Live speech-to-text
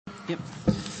Yep.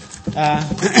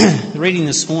 The reading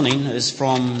this morning is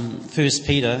from 1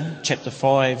 Peter chapter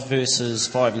 5, verses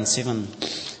 5 and 7.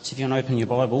 So if you want to open your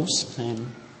Bibles,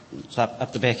 it's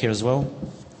up the back here as well.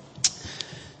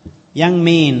 Young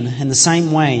men, in the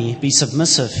same way, be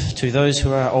submissive to those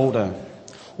who are older.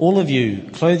 All of you,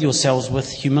 clothe yourselves with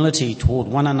humility toward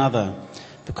one another,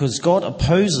 because God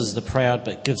opposes the proud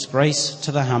but gives grace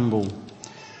to the humble.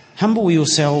 Humble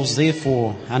yourselves,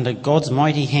 therefore, under God's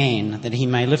mighty hand, that he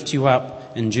may lift you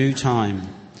up in due time.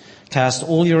 Cast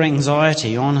all your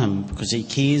anxiety on him, because he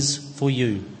cares for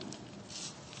you.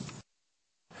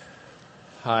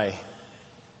 Hi,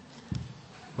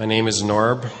 my name is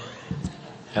Norb,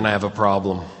 and I have a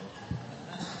problem.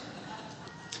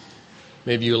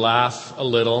 Maybe you laugh a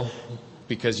little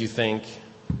because you think,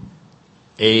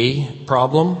 a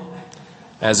problem,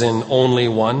 as in only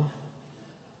one.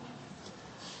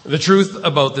 The truth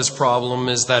about this problem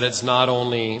is that it's not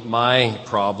only my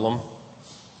problem,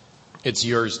 it's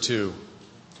yours too.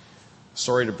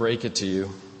 Sorry to break it to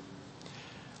you.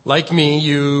 Like me,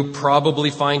 you probably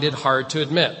find it hard to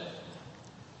admit,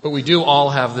 but we do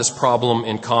all have this problem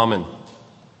in common.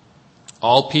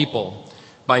 All people,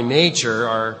 by nature,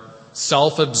 are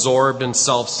self-absorbed and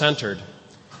self-centered,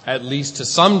 at least to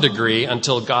some degree,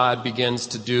 until God begins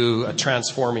to do a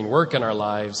transforming work in our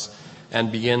lives and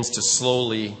begins to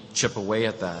slowly chip away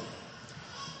at that.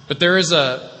 But there is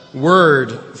a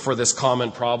word for this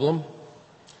common problem.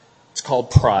 It's called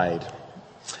pride.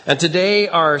 And today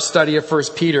our study of 1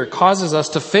 Peter causes us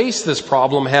to face this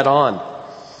problem head on.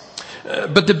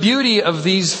 But the beauty of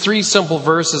these three simple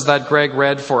verses that Greg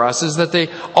read for us is that they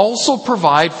also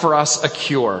provide for us a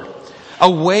cure, a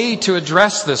way to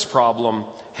address this problem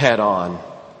head on.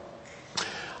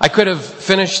 I could have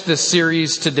finished this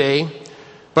series today,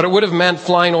 but it would have meant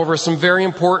flying over some very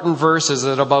important verses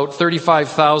at about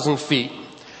 35,000 feet.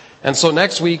 And so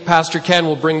next week, Pastor Ken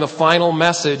will bring the final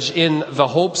message in the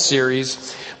Hope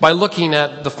series by looking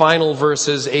at the final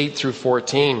verses 8 through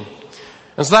 14.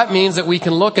 And so that means that we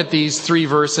can look at these three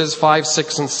verses, 5,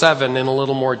 6, and 7, in a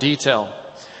little more detail.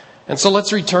 And so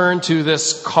let's return to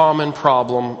this common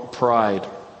problem, pride.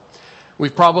 We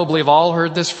probably have all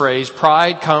heard this phrase,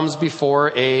 pride comes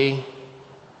before a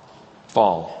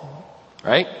fall.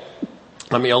 Right?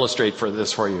 Let me illustrate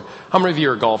this for you. How many of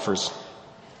you are golfers?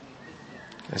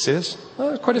 Can I see this?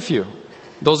 Quite a few.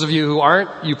 Those of you who aren't,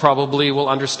 you probably will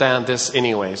understand this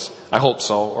anyways. I hope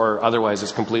so, or otherwise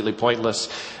it's completely pointless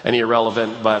and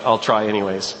irrelevant, but I'll try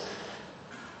anyways.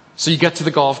 So you get to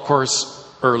the golf course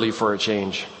early for a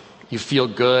change. You feel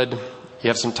good. You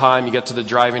have some time. You get to the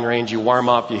driving range. You warm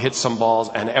up. You hit some balls,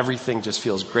 and everything just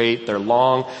feels great. They're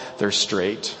long. They're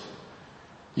straight.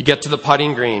 You get to the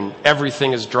putting green,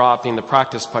 everything is dropping, the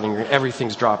practice putting green,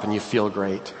 everything's dropping, you feel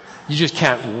great. You just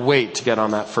can't wait to get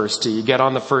on that first tee. You get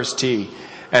on the first tee,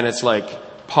 and it's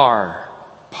like par,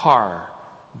 par,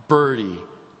 birdie,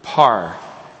 par.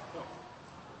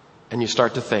 And you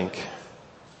start to think,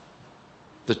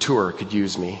 the tour could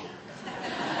use me.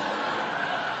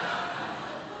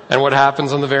 And what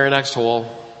happens on the very next hole?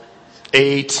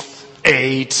 8,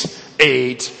 8,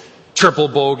 8, triple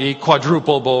bogey,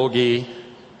 quadruple bogey,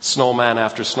 snowman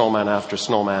after snowman after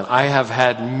snowman. I have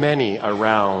had many a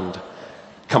round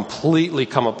completely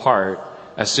come apart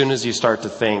as soon as you start to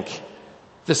think,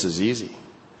 this is easy.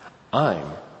 I'm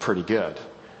pretty good.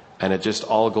 And it just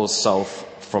all goes south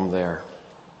from there.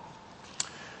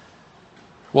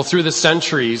 Well, through the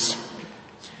centuries,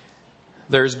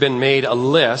 there's been made a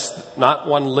list, not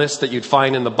one list that you'd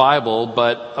find in the Bible,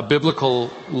 but a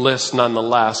biblical list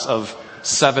nonetheless of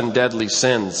 7 deadly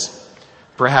sins.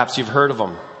 Perhaps you've heard of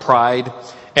them. Pride,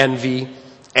 envy,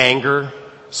 anger,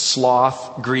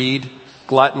 sloth, greed,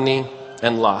 gluttony,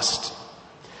 and lust.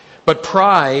 But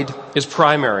pride is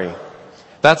primary.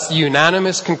 That's the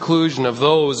unanimous conclusion of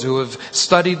those who have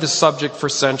studied the subject for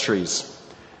centuries.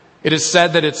 It is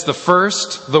said that it's the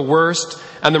first, the worst,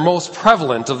 and the most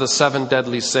prevalent of the 7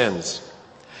 deadly sins.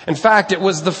 In fact, it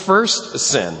was the first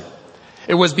sin.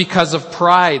 It was because of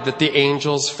pride that the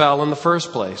angels fell in the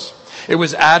first place. It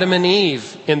was Adam and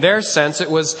Eve. In their sense,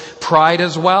 it was pride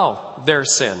as well, their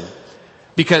sin.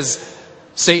 Because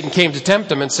Satan came to tempt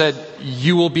them and said,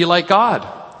 you will be like God.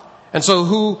 And so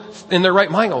who in their right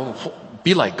mind, oh,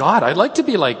 be like God? I'd like to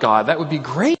be like God. That would be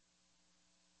great.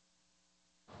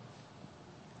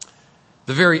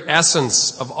 The very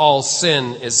essence of all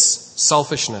sin is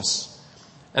selfishness.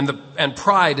 And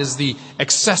pride is the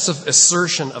excessive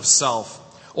assertion of self.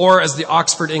 Or as the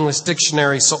Oxford English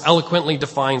Dictionary so eloquently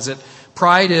defines it,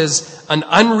 pride is an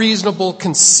unreasonable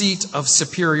conceit of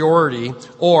superiority,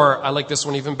 or, I like this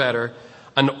one even better,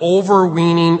 an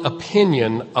overweening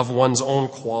opinion of one's own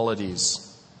qualities.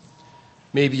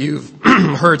 Maybe you've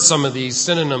heard some of these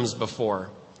synonyms before.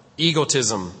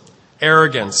 Egotism,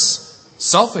 arrogance,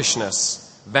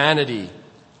 selfishness, vanity,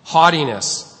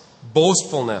 haughtiness,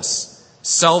 boastfulness,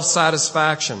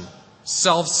 self-satisfaction,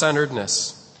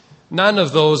 self-centeredness. None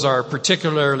of those are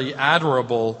particularly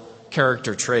admirable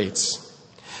character traits.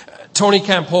 Tony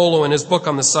Campolo, in his book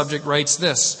on the subject, writes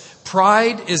this: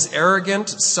 pride is arrogant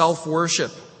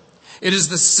self-worship. It is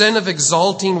the sin of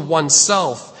exalting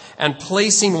oneself and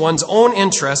placing one's own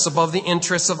interests above the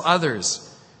interests of others.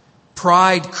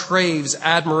 Pride craves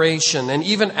admiration and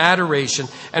even adoration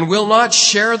and will not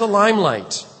share the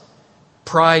limelight.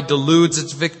 Pride deludes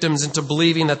its victims into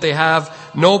believing that they have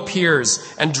no peers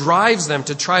and drives them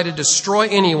to try to destroy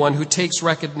anyone who takes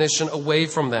recognition away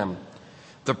from them.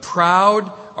 The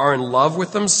proud are in love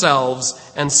with themselves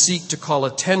and seek to call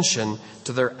attention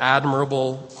to their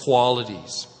admirable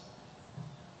qualities.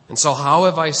 And so how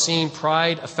have I seen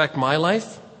pride affect my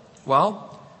life?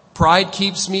 Well, pride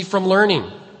keeps me from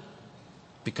learning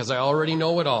because I already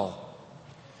know it all.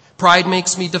 Pride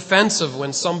makes me defensive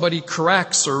when somebody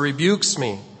corrects or rebukes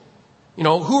me.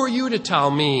 Who are you to tell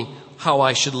me how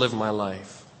I should live my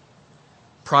life?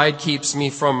 Pride keeps me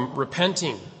from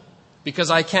repenting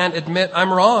because I can't admit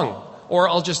I'm wrong, or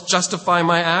I'll just justify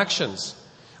my actions.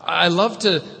 I love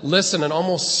to listen and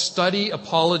almost study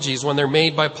apologies when they're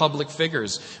made by public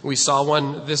figures. We saw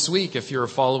one this week, if you're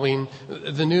following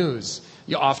the news.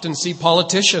 You often see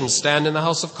politicians stand in the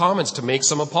House of Commons to make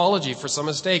some apology for some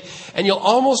mistake. And you'll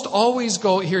almost always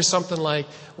hear something like,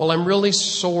 well, I'm really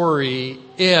sorry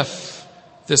if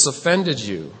this offended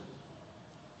you.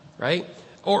 Right?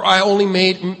 Or I only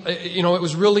it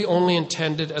was really only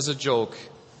intended as a joke.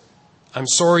 I'm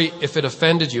sorry if it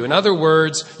offended you. In other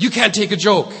words, you can't take a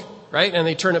joke, right? And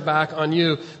they turn it back on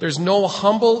you. There's no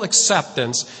humble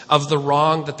acceptance of the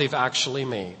wrong that they've actually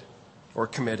made or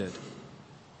committed.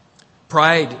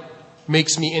 Pride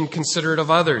makes me inconsiderate of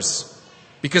others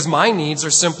because my needs are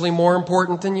simply more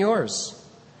important than yours.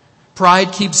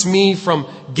 Pride keeps me from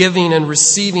giving and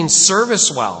receiving service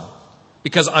well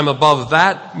because I'm above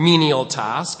that menial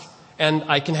task and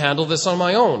I can handle this on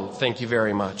my own. Thank you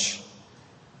very much.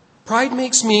 Pride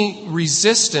makes me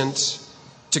resistant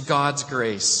to God's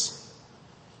grace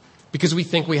because we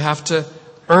think we have to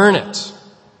earn it.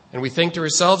 And we think to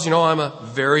ourselves, I'm a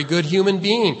very good human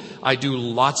being. I do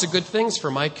lots of good things for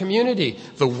my community.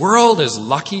 The world is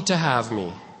lucky to have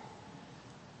me.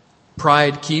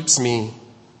 Pride keeps me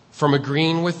from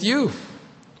agreeing with you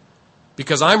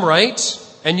because I'm right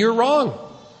and you're wrong.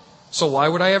 So why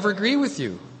would I ever agree with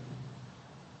you?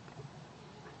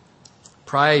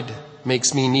 Pride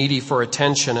makes me needy for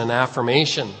attention and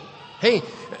affirmation. Hey,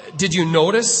 did you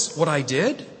notice what I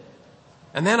did?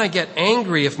 And then I get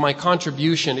angry if my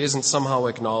contribution isn't somehow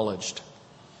acknowledged.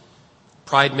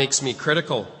 Pride makes me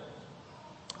critical.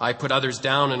 I put others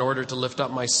down in order to lift up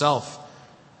myself.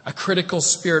 A critical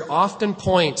spirit often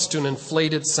points to an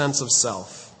inflated sense of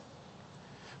self.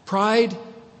 Pride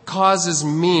causes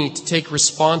me to take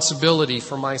responsibility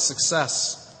for my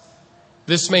success.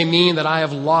 This may mean that I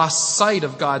have lost sight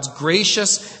of God's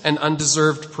gracious and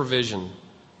undeserved provision.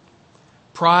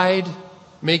 Pride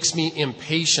makes me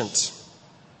impatient.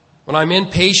 When I'm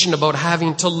impatient about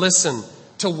having to listen,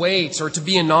 to wait, or to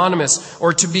be anonymous,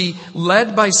 or to be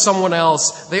led by someone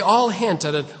else, they all hint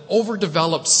at an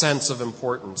overdeveloped sense of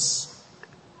importance.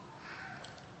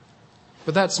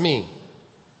 But that's me.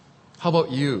 How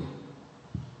about you?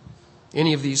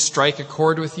 Any of these strike a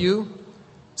chord with you?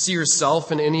 See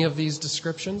yourself in any of these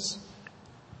descriptions?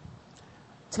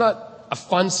 It's not a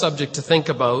fun subject to think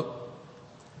about,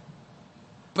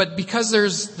 but because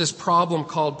there's this problem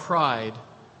called pride,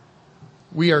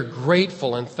 we are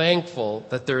grateful and thankful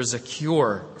that there is a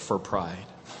cure for pride.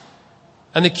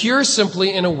 And the cure,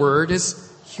 simply in a word,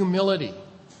 is humility.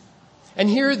 And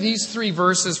here these 3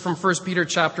 verses from 1 Peter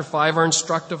chapter 5 are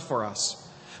instructive for us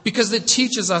because it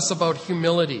teaches us about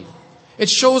humility. It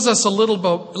shows us a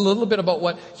little bit about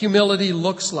what humility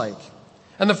looks like.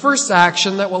 And the first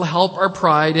action that will help our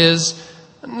pride is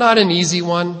not an easy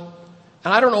one.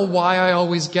 And I don't know why I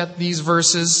always get these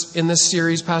verses in this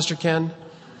series, Pastor Ken.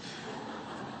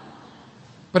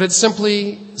 But it's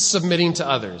simply submitting to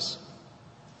others.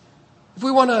 If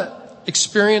we want to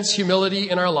experience humility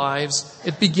in our lives,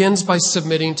 it begins by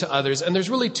submitting to others. And there's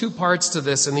really 2 parts to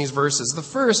this in these verses. The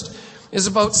first is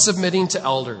about submitting to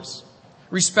elders.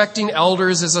 Respecting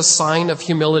elders is a sign of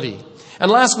humility. And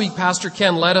last week, Pastor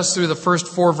Ken led us through the first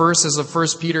 4 verses of 1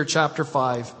 Peter chapter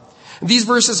 5. And these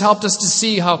verses helped us to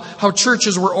see how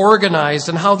churches were organized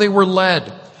and how they were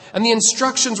led. And the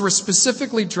instructions were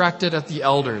specifically directed at the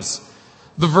elders.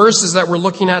 The verses that we're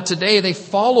looking at today, they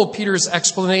follow Peter's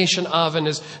explanation of and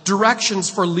his directions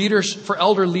for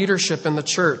elder leadership in the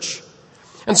church.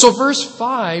 And so verse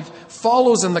 5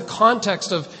 follows in the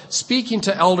context of speaking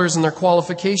to elders and their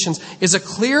qualifications is a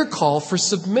clear call for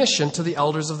submission to the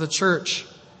elders of the church.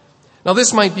 Now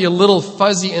this might be a little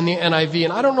fuzzy in the NIV,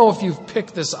 and I don't know if you've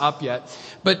picked this up yet,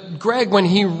 but Greg, when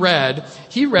he read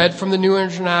from the New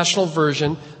International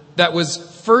Version that was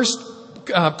first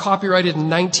copyrighted in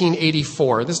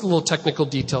 1984. This is a little technical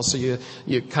detail, so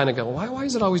you kind of go, why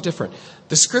is it always different?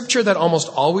 The scripture that almost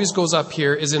always goes up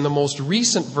here is in the most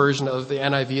recent version of the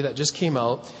NIV that just came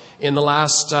out in the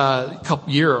last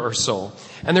year or so.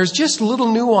 And there's just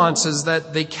little nuances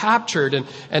that they captured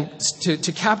and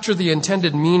to capture the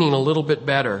intended meaning a little bit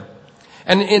better.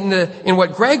 And in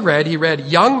what Greg read, he read,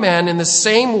 young men in the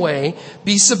same way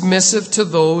be submissive to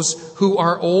those who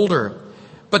are older.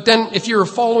 But then if you were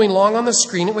following along on the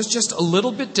screen, it was just a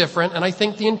little bit different, and I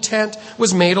think the intent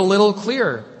was made a little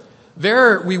clearer.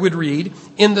 There we would read,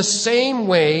 in the same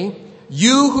way,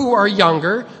 you who are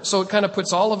younger, so it kind of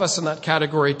puts all of us in that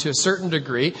category to a certain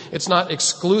degree. It's not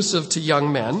exclusive to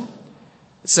young men.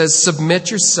 It says, submit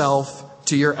yourself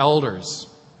to your elders.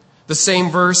 The same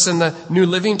verse in the New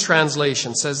Living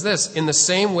Translation says this, in the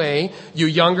same way, you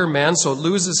younger men, so it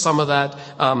loses some of that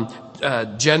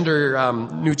gender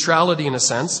neutrality in a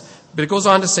sense, but it goes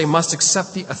on to say, must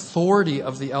accept the authority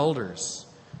of the elders.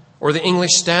 Or the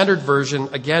English Standard Version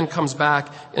again comes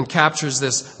back and captures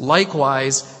this.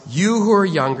 Likewise, you who are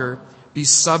younger, be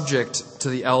subject to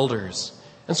the elders.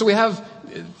 And so we have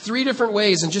three different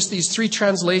ways in just these three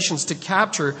translations to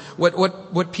capture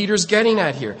what Peter's getting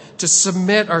at here. To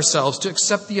submit ourselves, to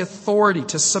accept the authority,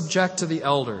 to subject to the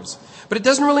elders. But it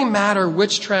doesn't really matter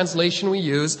which translation we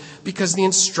use because the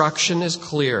instruction is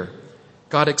clear.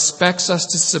 God expects us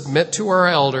to submit to our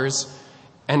elders,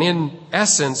 and in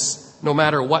essence, no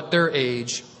matter what their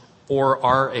age or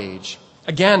our age.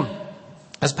 Again,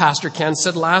 as Pastor Ken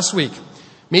said last week,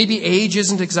 maybe age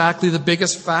isn't exactly the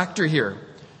biggest factor here.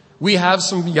 We have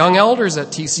some young elders at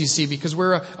TCC because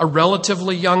we're a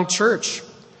relatively young church.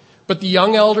 But the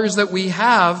young elders that we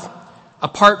have,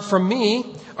 apart from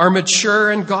me, are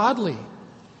mature and godly.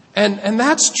 And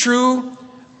that's true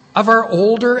of our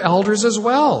older elders as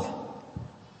well.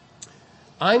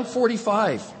 I'm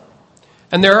 45.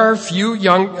 And there are a few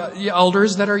young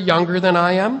elders that are younger than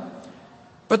I am.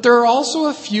 But there are also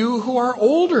a few who are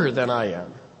older than I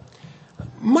am.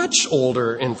 Much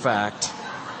older, in fact.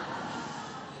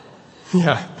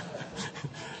 Yeah.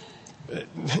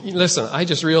 Listen, I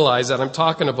just realized that I'm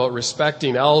talking about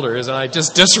respecting elders, and I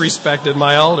just disrespected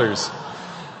my elders.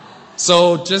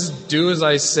 So just do as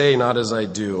I say, not as I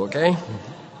do, okay?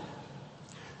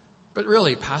 But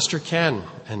really, Pastor Ken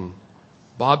and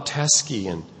Bob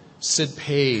Teskey and Sid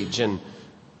Page and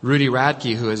Rudy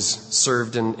Radke, who has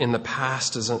served in the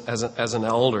past as an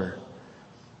elder,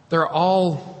 they're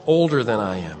all older than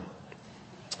I am.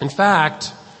 In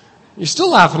fact, you're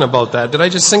still laughing about that. Did I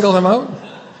just single them out?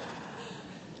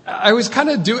 I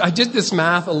did this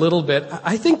math a little bit.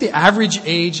 I think the average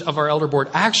age of our elder board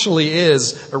actually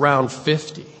is around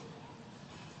 50.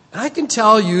 And I can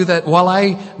tell you that while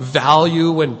I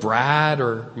value when Brad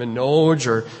or Manoj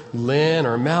or Lynn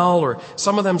or Mel or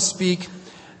some of them speak,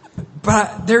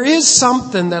 but there is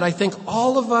something that I think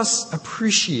all of us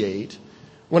appreciate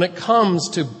when it comes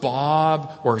to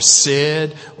Bob or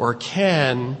Sid or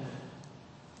Ken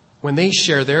when they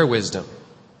share their wisdom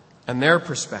and their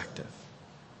perspective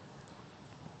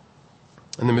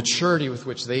and the maturity with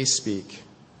which they speak.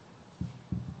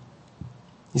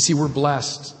 You see, we're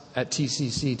blessed at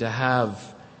TCC to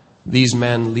have these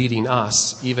men leading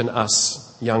us, even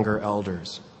us younger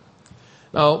elders.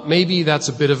 Now, maybe that's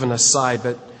a bit of an aside,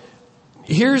 but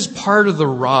here's part of the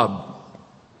rub.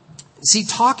 See,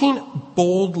 talking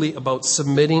boldly about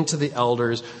submitting to the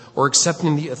elders or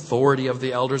accepting the authority of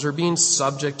the elders or being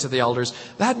subject to the elders,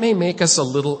 that may make us a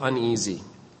little uneasy.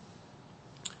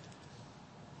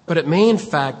 But it may, in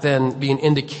fact, then be an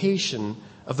indication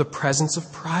of the presence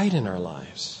of pride in our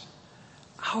lives.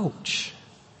 Ouch.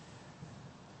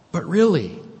 But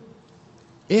really,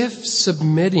 if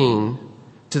submitting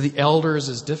to the elders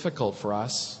is difficult for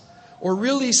us, or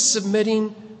really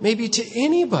submitting maybe to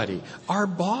anybody, our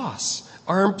boss,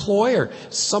 our employer,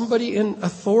 somebody in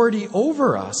authority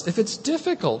over us, if it's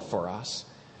difficult for us,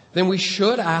 then we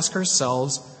should ask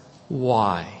ourselves,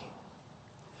 why?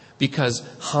 Because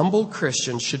humble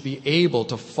Christians should be able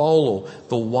to follow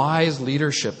the wise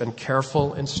leadership and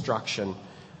careful instruction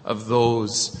of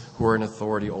those who are in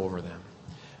authority over them.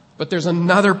 But there's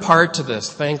another part to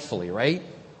this, thankfully, right?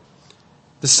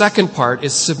 The second part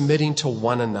is submitting to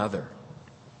one another.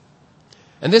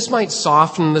 And this might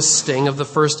soften the sting of the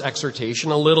first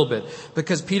exhortation a little bit,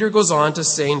 because Peter goes on to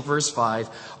say in verse 5,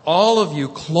 all of you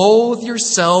clothe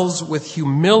yourselves with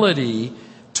humility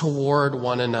toward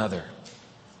one another.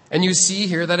 And you see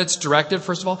here that it's directed,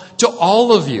 first of all, to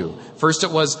all of you. First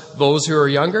it was those who are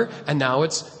younger, and now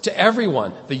it's to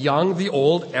everyone. The young, the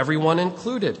old, everyone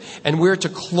included. And we're to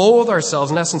clothe ourselves,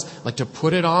 in essence, like to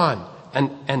put it on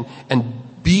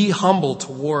and be humble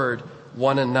toward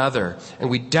one another. And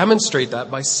we demonstrate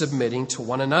that by submitting to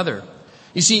one another.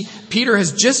 You see, Peter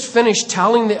has just finished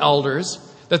telling the elders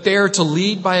that they are to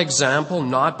lead by example,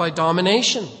 not by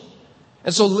domination.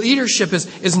 And so leadership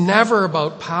is never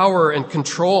about power and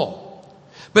control.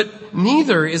 But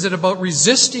neither is it about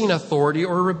resisting authority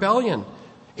or rebellion.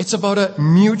 It's about a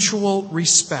mutual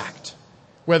respect.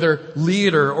 Whether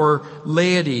leader or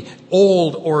laity,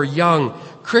 old or young,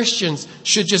 Christians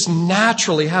should just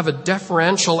naturally have a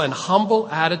deferential and humble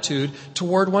attitude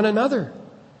toward one another.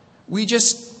 We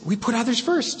put others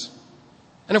first.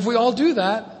 And if we all do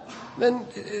that, then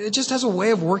it just has a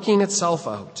way of working itself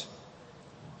out.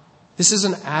 This is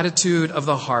an attitude of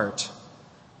the heart,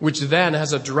 which then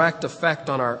has a direct effect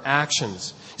on our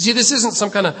actions. You see, this isn't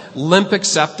some kind of limp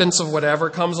acceptance of whatever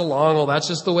comes along. Oh, that's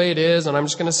just the way it is, and I'm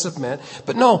just going to submit.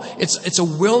 But no, it's a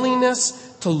willingness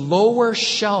to lower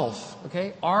shelf,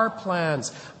 okay, our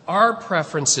plans, our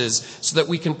preferences, so that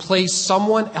we can place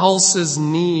someone else's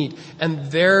need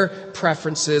and their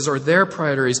preferences or their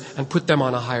priorities and put them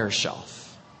on a higher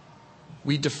shelf.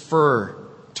 We defer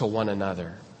to one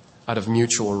another out of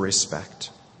mutual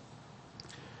respect.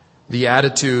 The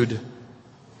attitude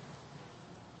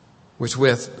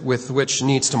with which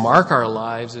needs to mark our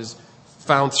lives is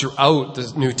found throughout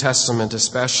the New Testament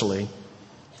especially.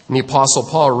 And the Apostle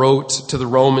Paul wrote to the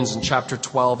Romans in chapter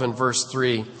 12 and verse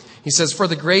 3. He says, "For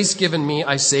the grace given me,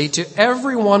 I say to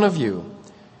every one of you,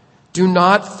 do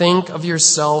not think of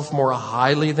yourself more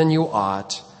highly than you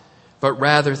ought, but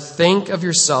rather think of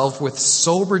yourself with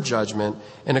sober judgment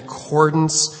in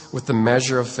accordance with the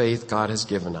measure of faith God has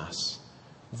given us."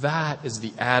 That is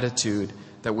the attitude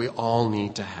that we all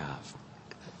need to have.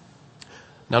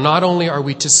 Now, not only are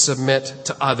we to submit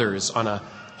to others on a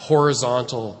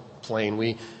horizontal plane,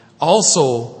 we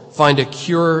also find a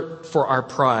cure for our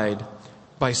pride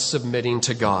by submitting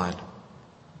to God.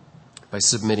 By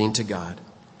submitting to God.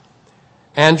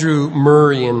 Andrew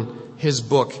Murray, in his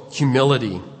book,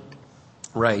 Humility,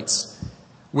 writes,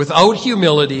 "Without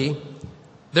humility,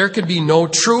 there can be no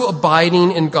true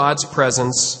abiding in God's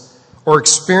presence or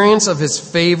experience of His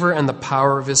favor and the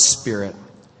power of His Spirit.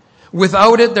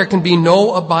 Without it, there can be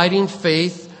no abiding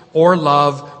faith or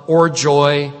love or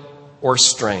joy or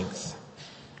strength."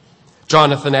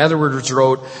 Jonathan Edwards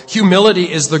wrote,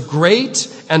 "Humility is the great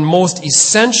and most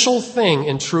essential thing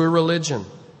in true religion."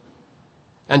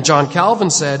 And John Calvin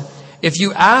said, "If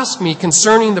you ask me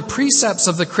concerning the precepts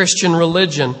of the Christian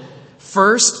religion,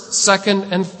 first,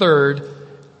 second, and third,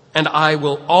 and I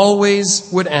will always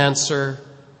would answer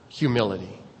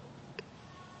humility."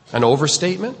 An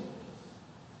overstatement?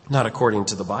 Not according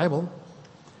to the Bible.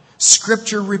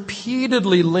 Scripture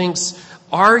repeatedly links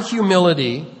our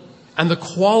humility and the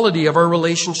quality of our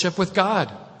relationship with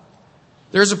God.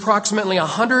 There's approximately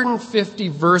 150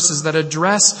 verses that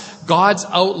address God's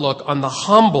outlook on the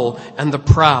humble and the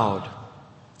proud.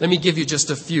 Let me give you just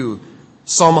a few.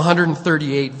 Psalm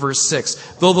 138, verse 6.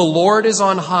 "Though the Lord is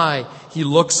on high, He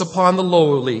looks upon the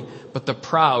lowly, but the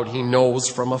proud He knows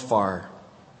from afar."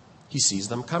 He sees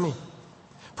them coming.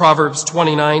 Proverbs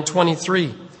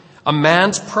 29:23. "A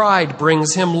man's pride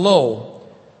brings him low,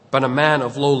 but a man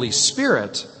of lowly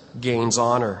spirit gains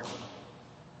honor."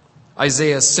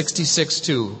 Isaiah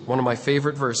 66:2, one of my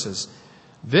favorite verses.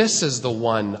 "This is the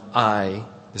one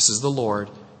this is the Lord,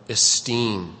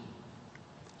 esteem.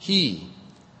 He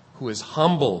who is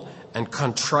humble and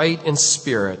contrite in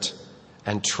spirit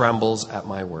and trembles at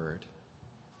my word."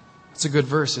 It's a good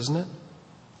verse, isn't it?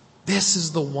 This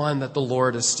is the one that the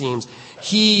Lord esteems.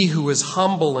 He who is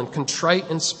humble and contrite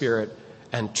in spirit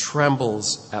and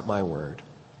trembles at my word.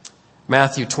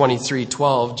 Matthew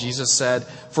 23:12, Jesus said,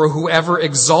 "For whoever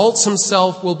exalts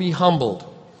himself will be humbled,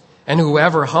 and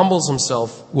whoever humbles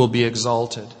himself will be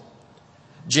exalted."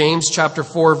 James chapter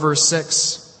 4, verse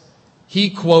 6. He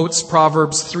quotes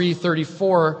Proverbs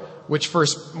 3:34,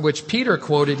 which Peter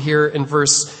quoted here in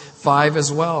verse 5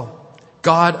 as well.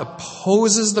 "God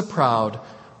opposes the proud,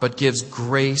 but gives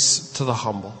grace to the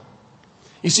humble."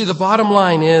 You see, the bottom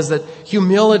line is that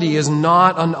humility is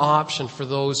not an option for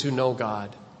those who know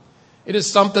God. It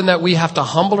is something that we have to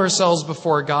humble ourselves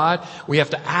before God. We have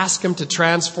to ask Him to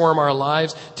transform our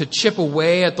lives, to chip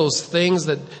away at those things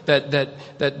that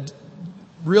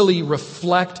really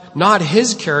reflect not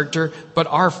his character, but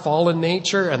our fallen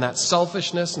nature and that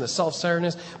selfishness and the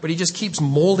self-centeredness. But he just keeps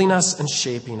molding us and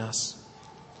shaping us.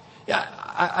 Yeah,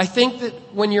 I think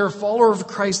that when you're a follower of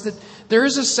Christ, that there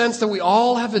is a sense that we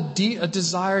all have a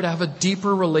desire to have a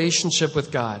deeper relationship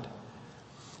with God.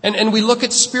 And we look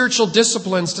at spiritual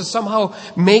disciplines to somehow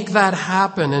make that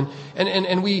happen.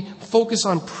 And we focus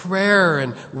on prayer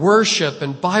and worship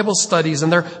and Bible studies.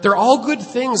 And they're all good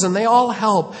things and they all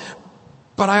help.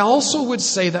 But I also would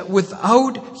say that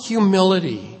without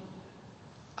humility,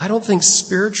 I don't think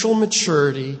spiritual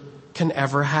maturity can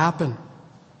ever happen.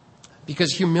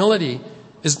 Because humility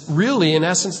is really, in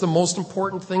essence, the most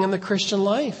important thing in the Christian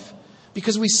life.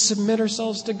 Because we submit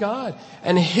ourselves to God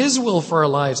and his will for our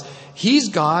lives. He's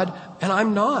God and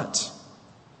I'm not.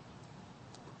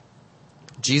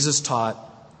 Jesus taught,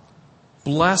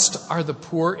 "Blessed are the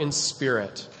poor in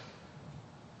spirit."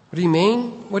 What do you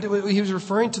mean? He was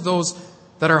referring to those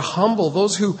that are humble,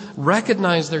 those who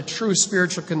recognize their true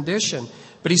spiritual condition.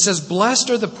 But he says, "Blessed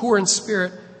are the poor in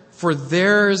spirit, for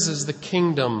theirs is the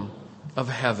kingdom of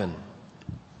heaven."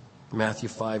 Matthew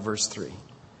 5, verse 3.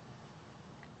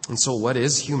 And so what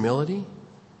is humility?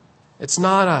 It's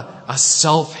not a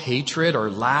self-hatred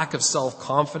or lack of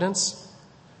self-confidence.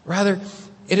 Rather,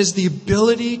 it is the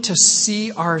ability to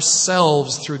see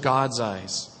ourselves through God's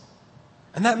eyes.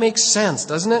 And that makes sense,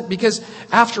 doesn't it? Because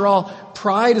after all,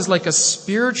 pride is like a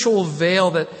spiritual veil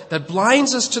that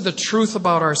blinds us to the truth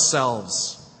about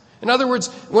ourselves. In other words,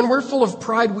 when we're full of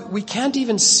pride, we can't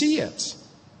even see it.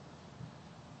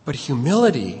 But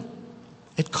humility,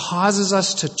 it causes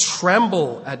us to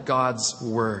tremble at God's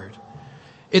word.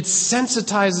 It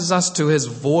sensitizes us to his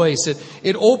voice.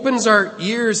 It opens our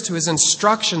ears to his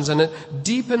instructions, and it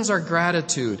deepens our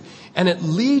gratitude. And it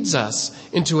leads us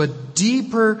into a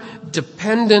deeper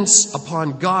dependence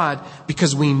upon God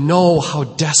because we know how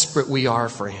desperate we are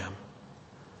for him.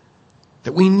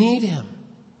 That we need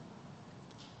him.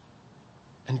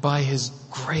 And by his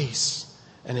grace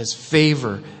and his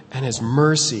favor and his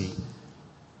mercy,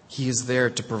 he is there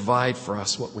to provide for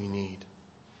us what we need.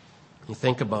 You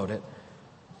think about it.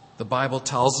 The Bible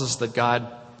tells us that God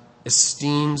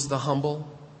esteems the humble.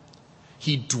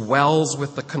 He dwells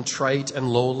with the contrite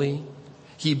and lowly.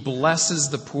 He blesses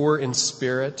the poor in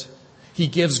spirit. He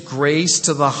gives grace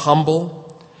to the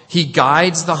humble. He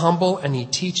guides the humble and he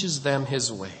teaches them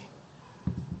his way.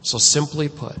 So simply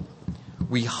put,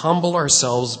 we humble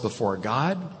ourselves before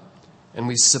God and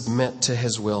we submit to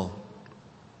his will.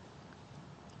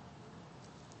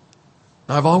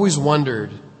 Now, I've always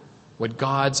wondered what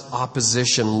God's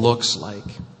opposition looks like.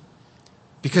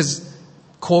 Because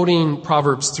quoting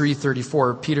Proverbs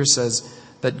 3:34, Peter says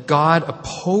that God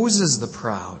opposes the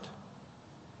proud,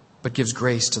 but gives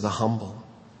grace to the humble.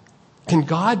 Can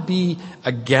God be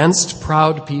against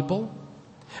proud people?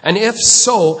 And if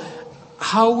so,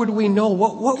 how would we know?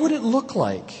 What would it look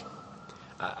like?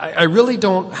 I really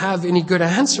don't have any good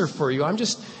answer for you. I'm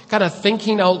just kind of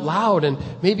thinking out loud and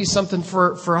maybe something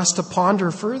for us to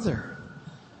ponder further.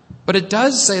 But it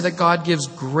does say that God gives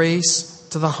grace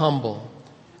to the humble.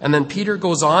 And then Peter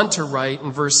goes on to write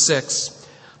in verse 6,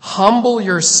 "Humble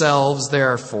yourselves,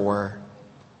 therefore,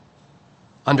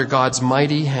 under God's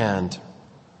mighty hand,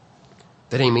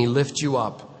 that he may lift you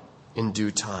up in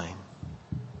due time."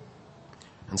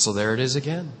 And so there it is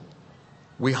again.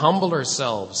 We humble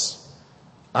ourselves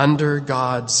under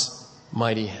God's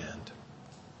mighty hand.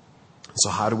 So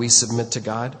how do we submit to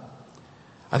God?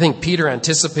 I think Peter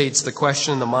anticipates the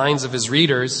question in the minds of his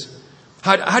readers.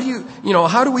 How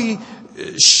do we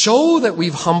show that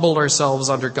we've humbled ourselves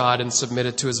under God and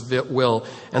submitted to his will?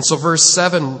 And so verse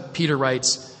 7, Peter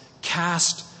writes,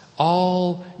 "Cast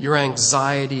all your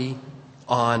anxiety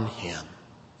on him."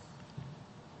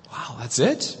 Wow, that's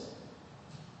it?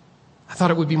 I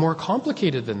thought it would be more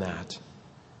complicated than that.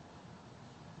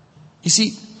 You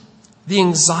see, the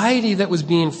anxiety that was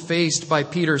being faced by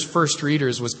Peter's first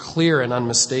readers was clear and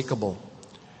unmistakable.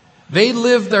 They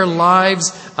lived their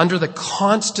lives under the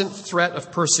constant threat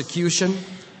of persecution.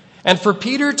 And for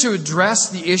Peter to address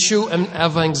the issue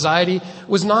of anxiety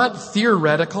was not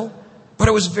theoretical, but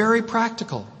it was very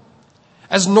practical.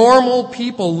 As normal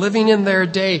people living in their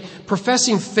day,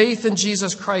 professing faith in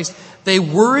Jesus Christ, they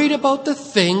worried about the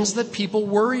things that people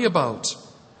worry about.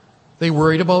 They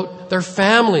worried about their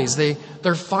families,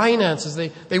 their finances,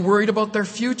 they worried about their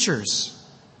futures.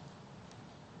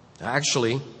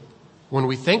 Actually, when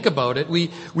we think about it, we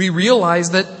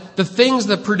realize that the things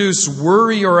that produce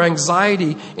worry or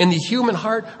anxiety in the human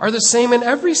heart are the same in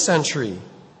every century.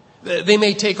 They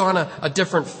may take on a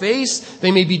different face, they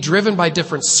may be driven by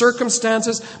different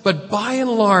circumstances, but by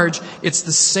and large, it's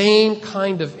the same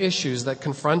kind of issues that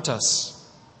confront us.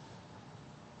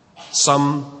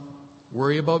 Some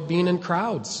worry about being in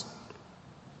crowds.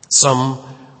 Some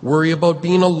worry about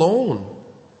being alone.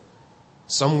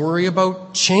 Some worry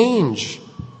about change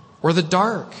or the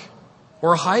dark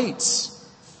or heights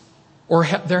or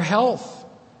their health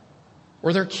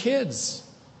or their kids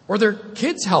or their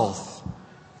kids' health.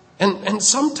 And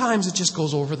sometimes it just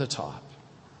goes over the top.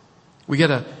 We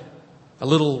get a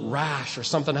little rash or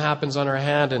something happens on our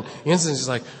hand and instantly it's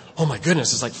like, oh my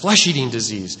goodness, it's like flesh-eating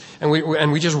disease. And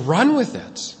we just run with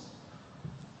it.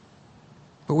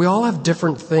 But we all have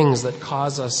different things that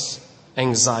cause us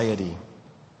anxiety.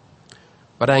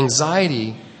 But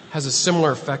anxiety has a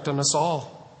similar effect on us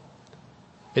all.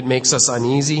 It makes us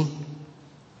uneasy.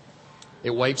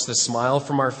 It wipes the smile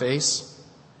from our face.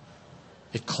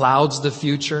 It clouds the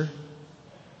future.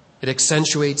 It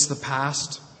accentuates the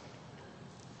past.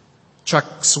 Chuck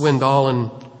Swindoll,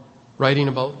 in writing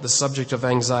about the subject of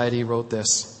anxiety, wrote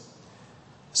this: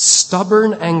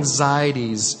 "Stubborn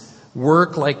anxieties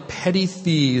work like petty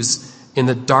thieves in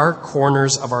the dark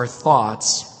corners of our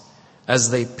thoughts as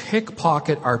they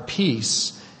pickpocket our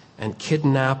peace and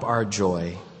kidnap our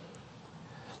joy.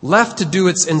 Left to do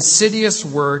its insidious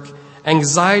work,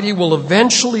 anxiety will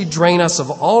eventually drain us of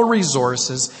all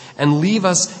resources and leave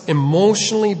us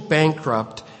emotionally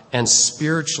bankrupt and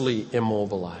spiritually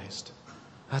immobilized."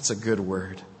 That's a good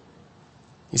word.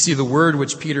 You see, the word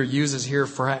which Peter uses here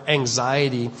for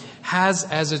anxiety has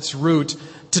as its root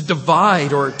to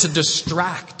divide or to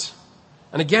distract.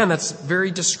 And again, that's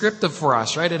very descriptive for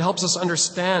us, right? It helps us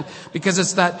understand because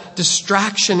it's that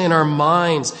distraction in our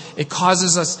minds. It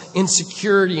causes us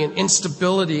insecurity and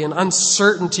instability and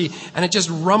uncertainty, and it just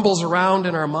rumbles around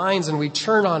in our minds and we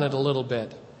turn on it a little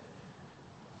bit.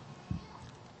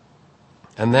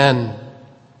 And then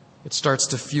it starts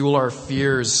to fuel our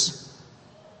fears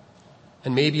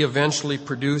and maybe eventually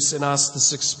produce in us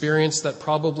this experience that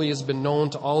probably has been known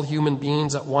to all human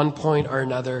beings at one point or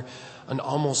another, an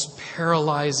almost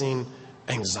paralyzing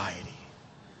anxiety.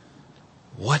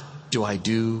 What do I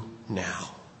do now?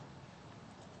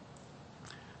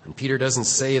 And Peter doesn't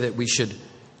say that we should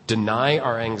deny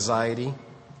our anxiety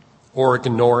or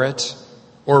ignore it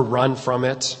or run from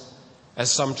it, as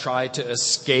some try to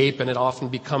escape, and it often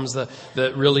becomes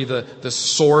the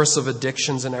source of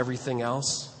addictions and everything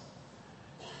else.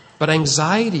 But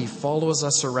anxiety follows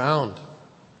us around.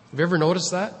 Have you ever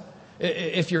noticed that?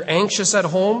 If you're anxious at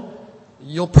home,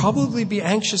 you'll probably be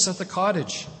anxious at the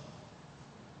cottage.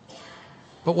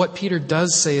 But what Peter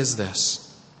does say is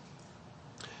this: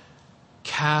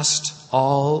 cast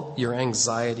all your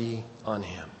anxiety on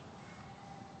him.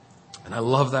 And I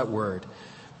love that word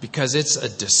because it's a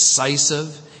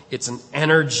decisive, it's an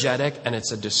energetic, and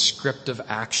it's a descriptive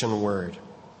action word.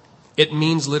 It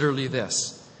means literally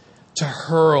this: to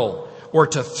hurl or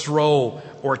to throw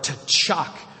or to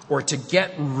chuck or to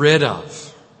get rid of.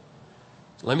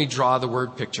 Let me draw the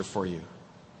word picture for you.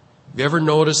 Have you ever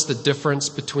noticed the difference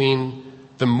between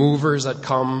the movers that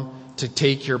come to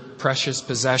take your precious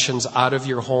possessions out of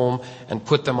your home and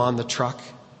put them on the truck?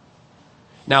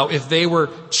 Now, if they were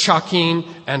chucking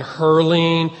and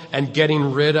hurling and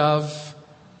getting rid of,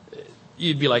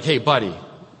 you'd be like, hey, buddy,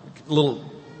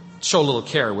 show a little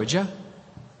care, would you?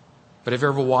 But have you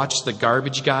ever watched the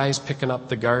garbage guys picking up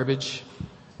the garbage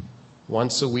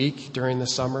once a week during the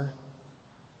summer?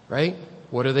 Right?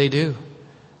 What do?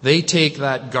 They take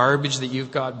that garbage that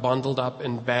you've got bundled up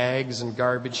in bags and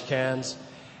garbage cans,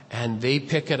 and they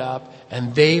pick it up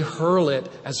and they hurl it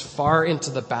as far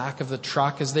into the back of the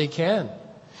truck as they can.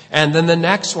 And then the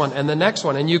next one and the next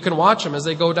one. And you can watch them as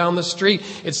they go down the street.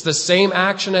 It's the same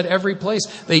action at every place.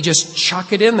 They just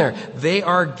chuck it in there. They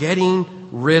are getting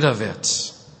rid of it.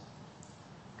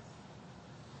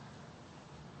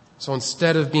 So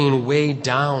instead of being weighed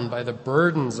down by the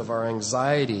burdens of our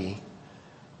anxiety,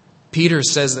 Peter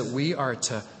says that we are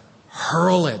to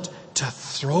hurl it, to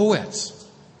throw it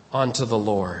onto the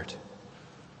Lord.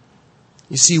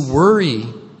 You see, worry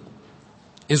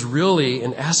is really,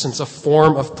 in essence, a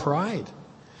form of pride,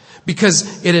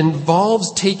 because it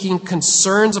involves taking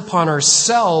concerns upon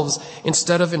ourselves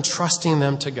instead of entrusting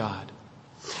them to God.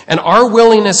 And our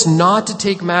willingness not to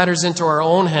take matters into our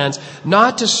own hands,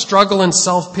 not to struggle in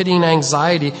self-pitying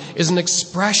anxiety, is an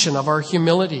expression of our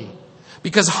humility.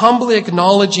 Because humbly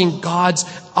acknowledging God's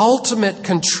ultimate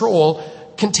control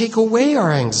can take away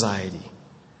our anxiety.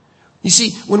 You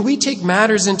see, when we take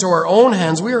matters into our own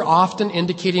hands, we are often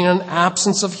indicating an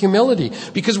absence of humility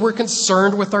because we're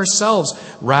concerned with ourselves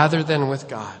rather than with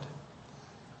God.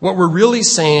 What we're really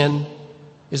saying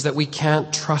is that we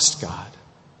can't trust God.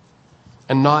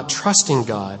 And not trusting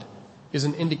God is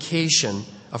an indication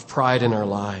of pride in our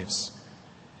lives.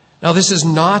 Now, this is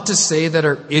not to say that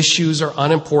our issues are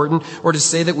unimportant or to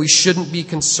say that we shouldn't be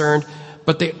concerned,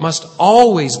 but they must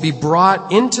always be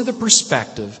brought into the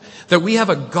perspective that we have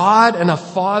a God and a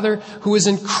Father who is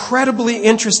incredibly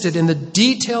interested in the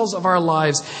details of our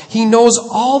lives. He knows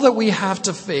all that we have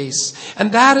to face.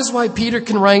 And that is why Peter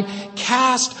can write,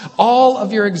 "Cast all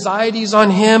of your anxieties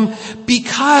on Him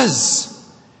because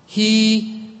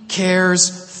He cares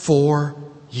for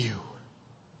you."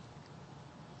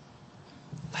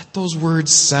 Let those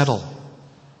words settle.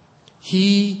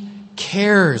 He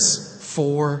cares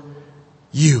for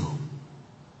you.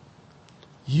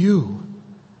 You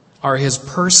are His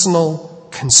personal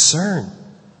concern.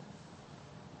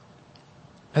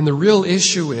 And the real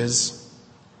issue is,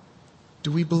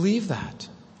 do we believe that?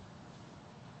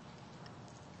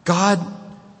 God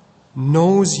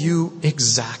knows you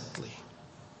exactly.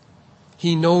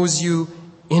 He knows you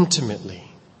intimately.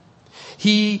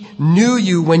 He knew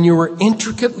you when you were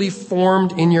intricately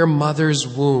formed in your mother's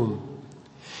womb.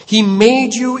 He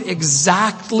made you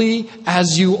exactly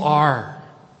as you are.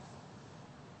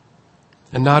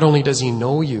 And not only does He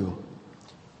know you,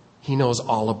 He knows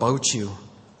all about you.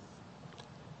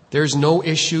 There's no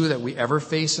issue that we ever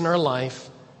face in our life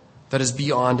that is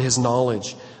beyond His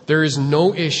knowledge. There is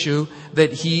no issue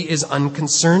that He is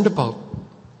unconcerned about.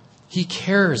 He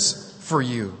cares for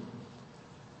you.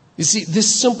 You see,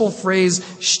 this simple phrase,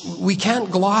 we can't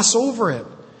gloss over it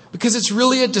because it's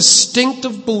really a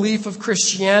distinctive belief of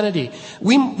Christianity.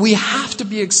 We have to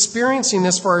be experiencing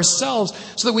this for ourselves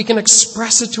so that we can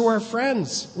express it to our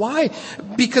friends. Why?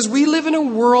 Because we live in a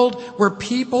world where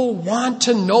people want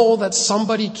to know that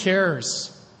somebody cares.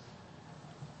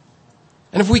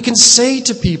 And if we can say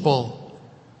to people,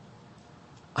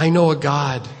 "I know a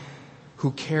God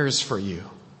who cares for you,"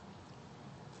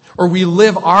 or we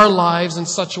live our lives in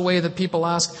such a way that people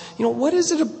ask, "What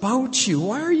is it about you?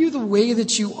 Why are you the way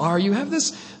that you are? You have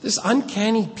this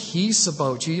uncanny peace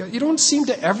about you. You don't seem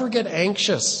to ever get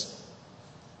anxious."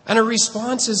 And our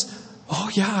response is, "Oh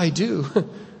yeah, I do.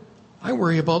 I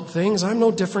worry about things. I'm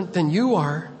no different than you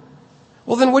are."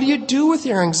 Well, then what do you do with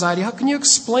your anxiety? How can you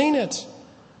explain it?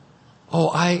 "Oh,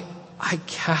 I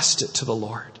cast it to the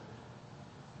Lord."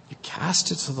 You cast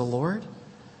it to the Lord?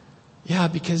 Yeah,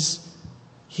 because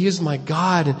He is my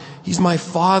God, and He's my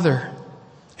Father,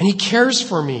 and He cares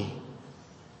for me,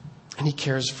 and He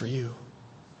cares for you.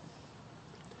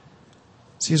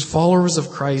 See, as followers of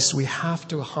Christ, we have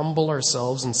to humble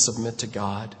ourselves and submit to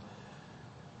God.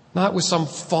 Not with some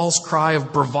false cry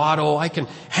of bravado, "I can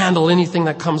handle anything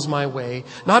that comes my way."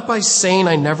 Not by saying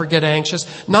I never get anxious,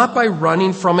 not by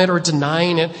running from it or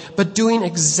denying it, but doing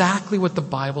exactly what the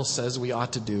Bible says we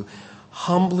ought to do.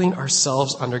 Humbling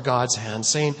ourselves under God's hand,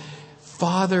 saying,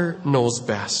 "Father knows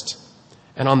best."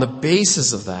 And on the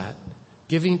basis of that,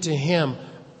 giving to Him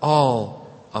all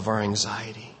of our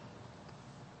anxiety.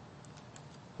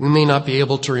 We may not be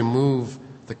able to remove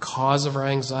the cause of our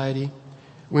anxiety.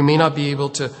 We may not be able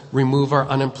to remove our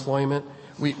unemployment.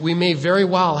 We may very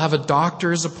well have a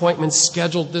doctor's appointment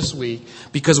scheduled this week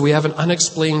because we have an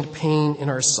unexplained pain in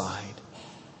our side.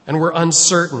 And we're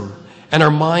uncertain, and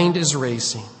our mind is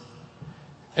racing.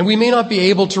 And we may not be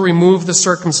able to remove the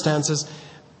circumstances,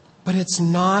 but it's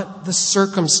not the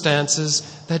circumstances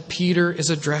that Peter is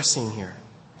addressing here.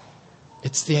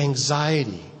 It's the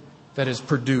anxiety that is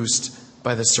produced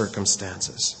by the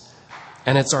circumstances.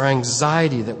 And it's our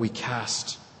anxiety that we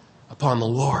cast upon the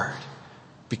Lord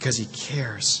because He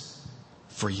cares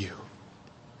for you.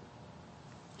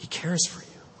 He cares for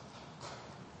you.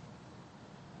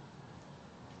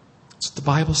 That's what the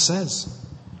Bible says.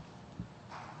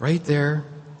 Right there,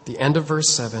 the end of verse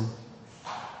 7,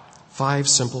 5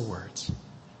 simple words.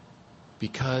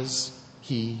 Because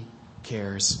He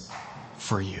cares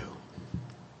for you.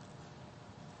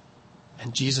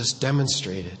 And Jesus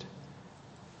demonstrated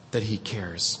that He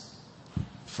cares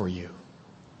for you.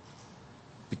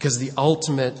 Because the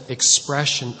ultimate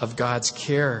expression of God's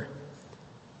care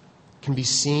can be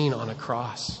seen on a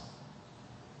cross,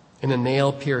 in a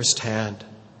nail-pierced hand.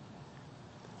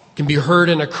 It can be heard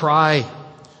in a cry,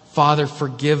 "Father,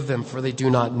 forgive them, for they do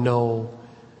not know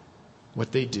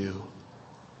what they do."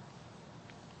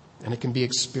 And it can be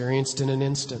experienced in an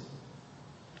instant.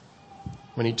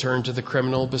 When He turned to the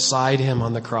criminal beside Him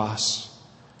on the cross,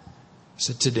 He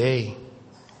said,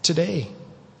 Today,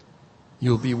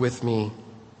 you'll be with me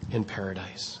in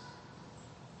paradise."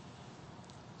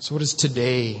 So what does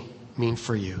today mean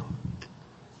for you?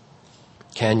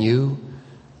 Can you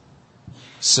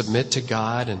submit to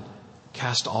God and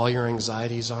cast all your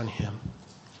anxieties on Him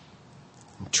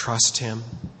and trust Him?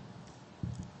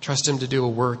 Trust Him to do a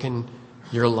work in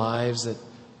your lives that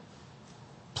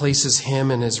places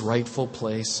him in his rightful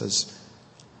place as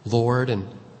Lord and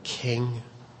King.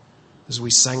 As we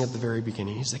sang at the very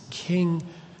beginning, he's the King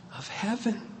of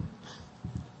heaven.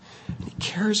 And he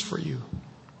cares for you.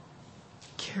 He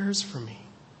cares for me.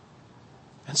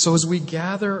 And so as we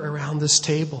gather around this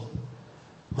table,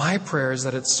 my prayer is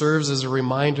that it serves as a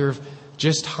reminder of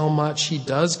just how much he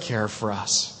does care for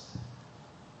us.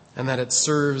 And that it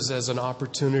serves as an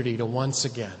opportunity to once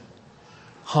again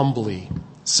humbly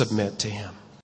submit to him.